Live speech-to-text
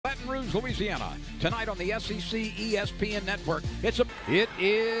Athens, Louisiana. Tonight on the SEC ESPN Network, it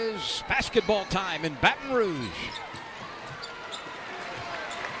is basketball time in Baton Rouge.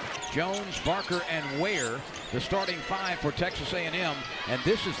 Jones, Barker, and Ware, the starting five for Texas A&M, and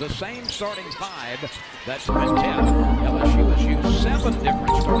this is the same starting five that's been tested. LSU has used 7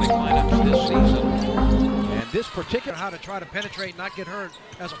 different starting lineups this season, and this particular how to try to penetrate and not get hurt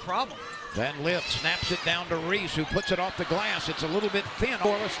as a problem. Van Lith snaps it down to Reese, who puts it off the glass. It's a little bit thin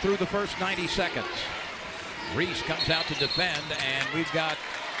for us through the first 90 seconds. Reese comes out to defend, and we've got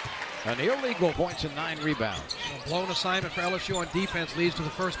an illegal points and 9 rebounds. A blown assignment for LSU on defense leads to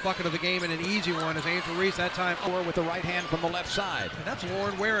the first bucket of the game, and an easy one as Angel Reese that time with the right hand from the left side. And that's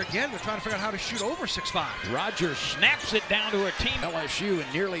Lauren Ware again. We're trying to figure out how to shoot over 6'5". Rogers snaps it down to her team. LSU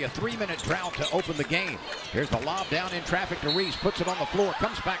in nearly a 3-minute drought to open the game. Here's the lob down in traffic to Reese. Puts it on the floor.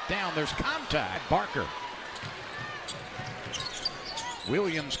 Comes back down. There's contact. Barker.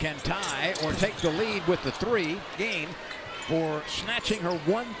 Williams can tie or take the lead with the 3 game for snatching her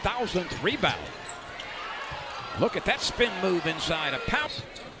 1,000th rebound. Look at that spin move inside a pout.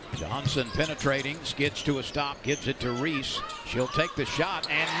 Johnson penetrating, skids to a stop, gives it to Reese. She'll take the shot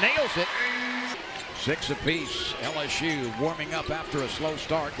and nails it. 6 apiece. LSU warming up after a slow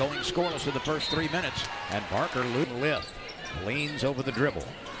start, going scoreless in the first 3 minutes. And Barker Lith leans over the dribble.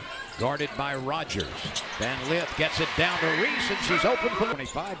 Guarded by Rogers. Van Lith gets it down to Reese, and she's open for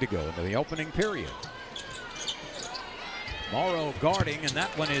 25 to go into the opening period. Morrow guarding, and that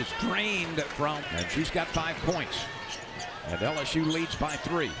one is drained from, and she's got 5 points. And LSU leads by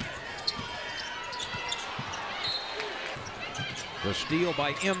 3. The steal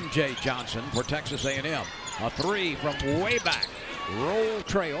by MJ Johnson for Texas A&M. A 3 from way back. Roll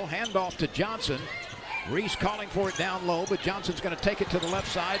trail, handoff to Johnson. Reese calling for it down low, but Johnson's going to take it to the left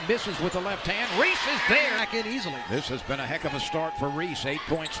side. Misses with the left hand. Reese is there. Back in easily. This has been a heck of a start for Reese. 8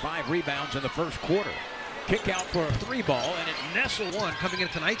 points, 5 rebounds in the first quarter. Kick out for a 3 ball, and it nestled. One coming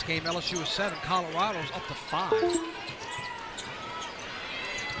into tonight's game. LSU is 7. Colorado's up to 5.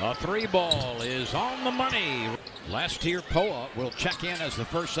 A 3 ball is on the money. Last year, Poa will check in as the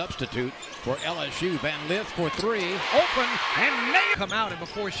first substitute for LSU. Van Lith for 3. Open and nailed. Come out, and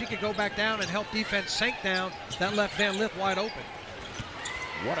before she could go back down and help defense sink down, that left Van Lith wide open.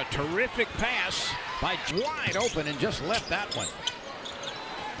 What a terrific pass by wide open, and just left that one.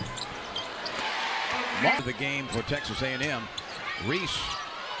 The game for Texas A&M. Reese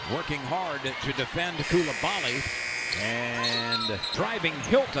working hard to defend Coulibaly and driving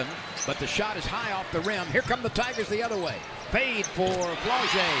Hilton, but the shot is high off the rim. Here come the Tigers the other way. Fade for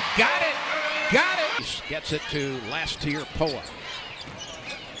Flaugier. Got it! Got it! Gets it to last tier Poa.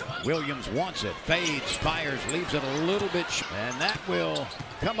 Williams wants it. Fades, fires, leaves it a little bit, and that will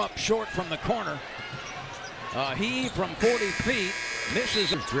come up short from the corner. He from 40 feet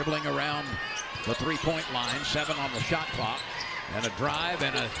misses. Dribbling around the 3-point line, 7 on the shot clock, and a drive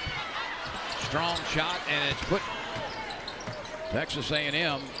and a strong shot, and it's put Texas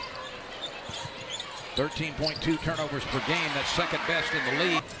A&M 13.2 turnovers per game. That's second best in the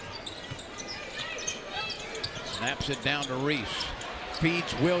league. Snaps it down to Reese.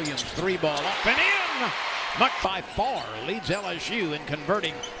 Feeds Williams. 3 ball up and in. Muck by far leads LSU in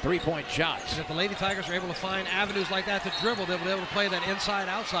converting 3-point shots. And if the Lady Tigers are able to find avenues like that to dribble, they'll be able to play that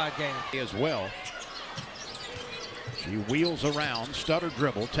inside-outside game. As well. She wheels around, stutter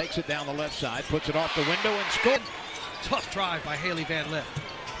dribble, takes it down the left side, puts it off the window and scores. Tough drive by Haley Van Lith.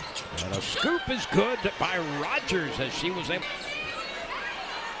 And a scoop is good by Rogers as she was able.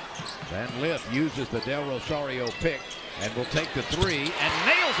 Van Lith uses the Del Rosario pick and will take the 3 and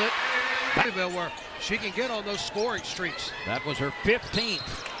nails it. Where she can get on those scoring streaks. That was her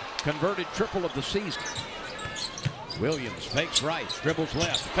 15th converted triple of the season. Williams fakes right, dribbles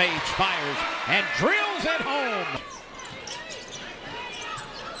left, fades, fires, and drills it home.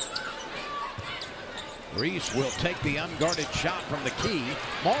 Reese will take the unguarded shot from the key.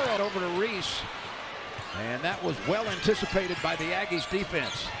 Morrow over to Reese, and that was well anticipated by the Aggies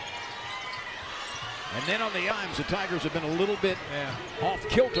defense. And then on the times, the Tigers have been a little bit off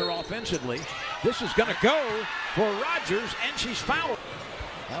kilter offensively. This is going to go for Rogers, and she's fouled.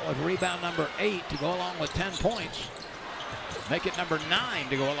 That was rebound number 8 to go along with 10 points. Make it number 9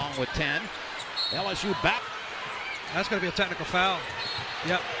 to go along with 10. LSU back. That's going to be a technical foul.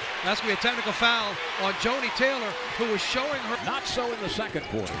 Yep, that's going to be a technical foul on Joni Taylor, who was showing her. Not so in the second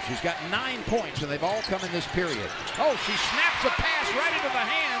quarter. She's got 9 points, and they've all come in this period. Oh, she snaps a pass right into the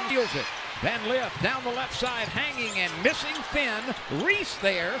hand. Steals it. Van Lith down the left side, hanging and missing Finn. Reese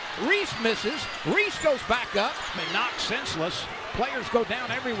there. Reese misses. Reese goes back up and knocked senseless. Players go down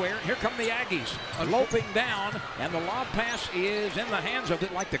everywhere. Here come the Aggies loping down, and the lob pass is in the hands of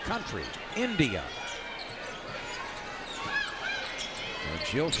it like the country, India. And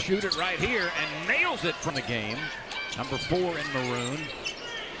she'll shoot it right here and nails it from the game. Number 4 in maroon.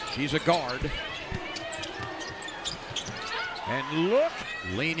 She's a guard. And look,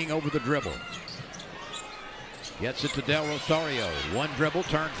 leaning over the dribble. Gets it to Del Rosario. One dribble,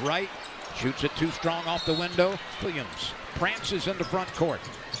 turns right, shoots it too strong off the window. Williams prances into front court.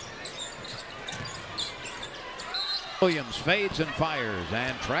 Williams fades and fires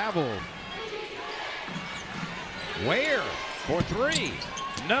and travels. Ware for 3.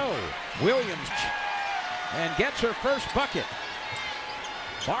 No. Williams and gets her first bucket.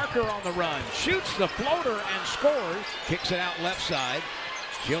 Barker on the run, shoots the floater and scores. Kicks it out left side.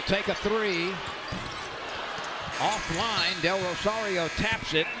 She'll take a 3. Offline, Del Rosario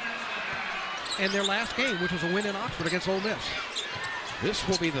taps it. And their last game, which was a win in Oxford against Ole Miss. This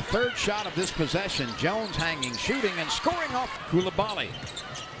will be the 3rd shot of this possession. Jones hanging, shooting, and scoring off Coulibaly.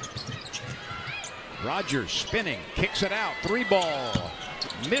 Rogers spinning, kicks it out. 3 ball.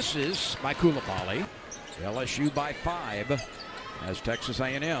 Misses by Coulibaly. LSU by 5. As Texas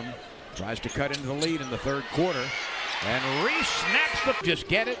A&M tries to cut into the lead in the 3rd quarter. And Reese snaps the... Just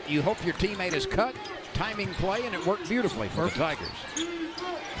get it. You hope your teammate is cut. Timing play, and it worked beautifully for the Tigers.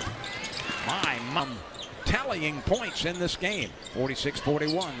 My mom tallying points in this game.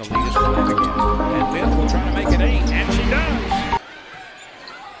 46-41. The lead is 5 again. And Myth will try to make it 8. And she does.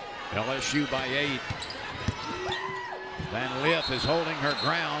 LSU by 8. Van Lith is holding her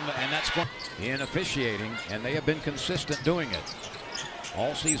ground, and that's in officiating, and they have been consistent doing it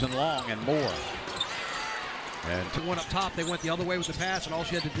all season long and more. And to one up top, they went the other way with the pass, and all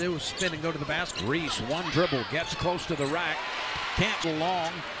she had to do was spin and go to the basket. Reese, one dribble, gets close to the rack, can't go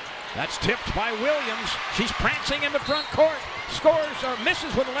long. That's tipped by Williams. She's prancing in the front court, scores or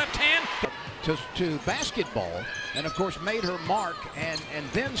misses with the left hand. To basketball, and of course made her mark and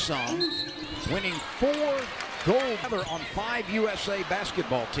then some, winning 4 gold on 5 USA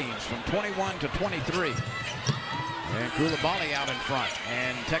basketball teams from 21 to 23. And Coulibaly out in front,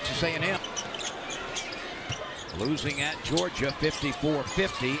 and Texas A&M losing at Georgia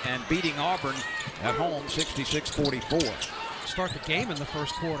 54-50 and beating Auburn at home 66-44. Start the game in the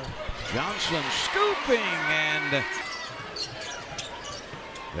 1st quarter. Johnson scooping, and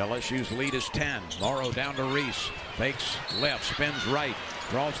LSU's lead is 10. Morrow down to Reese. Fakes left, spins right,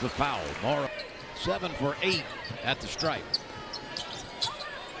 draws the foul. Morrow 7 for 8 at the stripe.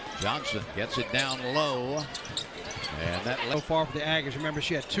 Johnson gets it down low. And that so far for the Aggies. Remember,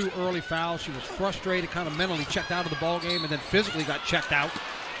 she had 2 early fouls. She was frustrated, kind of mentally checked out of the ball game, and then physically got checked out.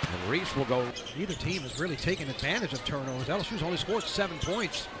 And Reese will go. Neither team has really taken advantage of turnovers. LSU's only scored 7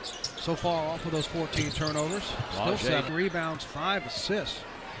 points so far off of those 14 turnovers. Still 7 rebounds, 5 assists.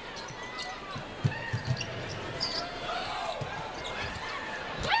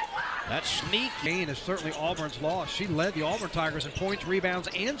 That sneak gain is certainly Auburn's loss. She led the Auburn Tigers in points, rebounds,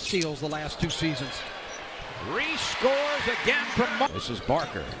 and steals the last 2 seasons. Reese scores again from... This is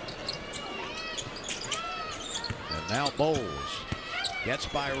Barker. And now Bowles. Gets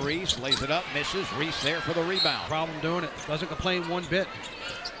by Reese, lays it up, misses. Reese there for the rebound. Problem doing it. Doesn't complain one bit.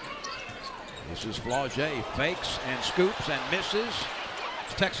 This is Flauget. Fakes and scoops and misses.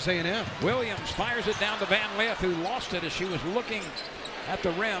 It's Texas A&M. Williams fires it down to Van Lith, who lost it as she was looking at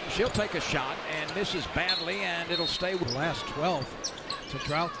the rim. She'll take a shot and misses badly, and it'll stay with the last 12. It's a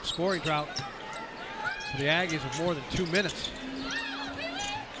drought, scoring drought for the Aggies of more than 2 minutes.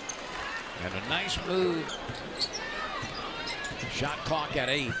 And a nice move. Shot clock at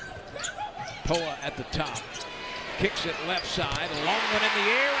 8. Poa at the top. Kicks it left side. A long one in the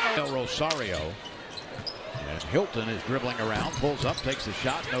air. Del Rosario. And Hilton is dribbling around. Pulls up, takes the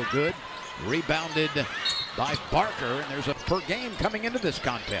shot. No good. Rebounded by Barker. And there's a per game coming into this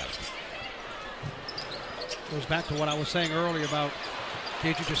contest. Goes back to what I was saying earlier about,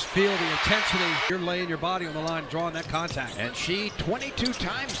 can't you just feel the intensity? You're laying your body on the line, drawing that contact. And she 22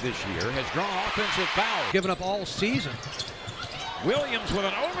 times this year has drawn offensive fouls. Given up all season. Williams with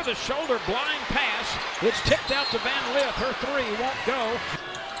an over-the-shoulder blind pass. It's tipped out to Van Lith. Her 3 won't go.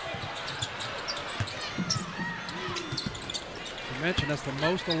 You mentioned that's the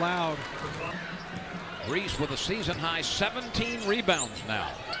most allowed. Reese with a season-high 17 rebounds now.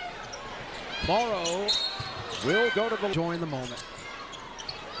 Morrow will go to the... Join the moment.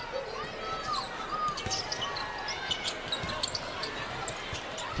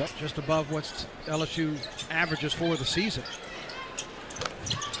 Just above what LSU averages for the season.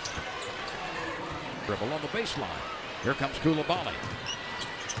 Dribble on the baseline. Here comes Coulibaly.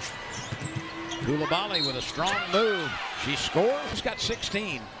 Coulibaly with a strong move. She scores. She's got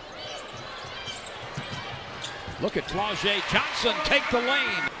 16. Look at Flau'jae Johnson take the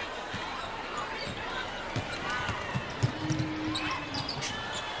lane.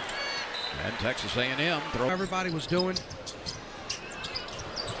 And Texas A&M throw. Everybody was doing.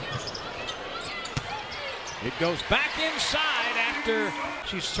 It goes back inside after.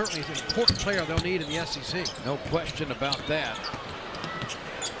 She's certainly an important player they'll need in the SEC. No question about that.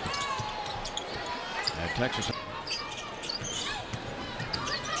 And Texas.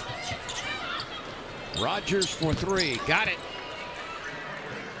 Rogers for three. Got it.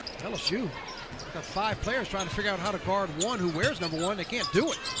 LSU got 5 players trying to figure out how to guard one who wears number 1. They can't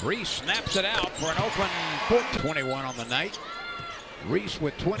do it. Reese snaps it out for an open foot. 21 on the night. Reese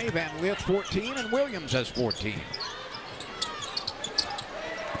with 20, Van Lith 14, and Williams has 14.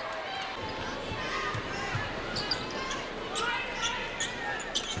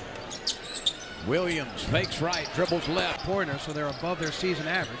 Williams fakes right, dribbles left. Pointer, so they're above their season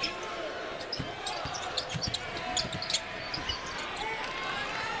average.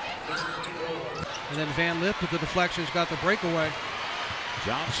 And then Van Lith with the deflections got the breakaway.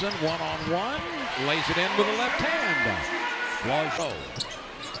 Johnson one-on-one, lays it in with the left hand. Flau'jae.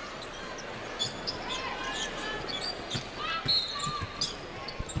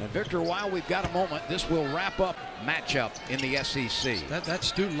 And Victor, while we've got a moment, this will wrap up matchup in the SEC. That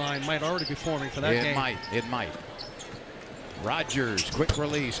student line might already be forming for that game. It might. Rogers, quick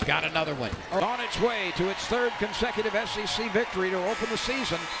release, got another one. On its way to its 3rd consecutive SEC victory to open the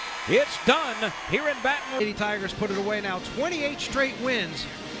season. It's done here in Baton Rouge. Lady Tigers put it away now. 28 straight wins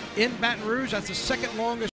in Baton Rouge. That's the 2nd longest.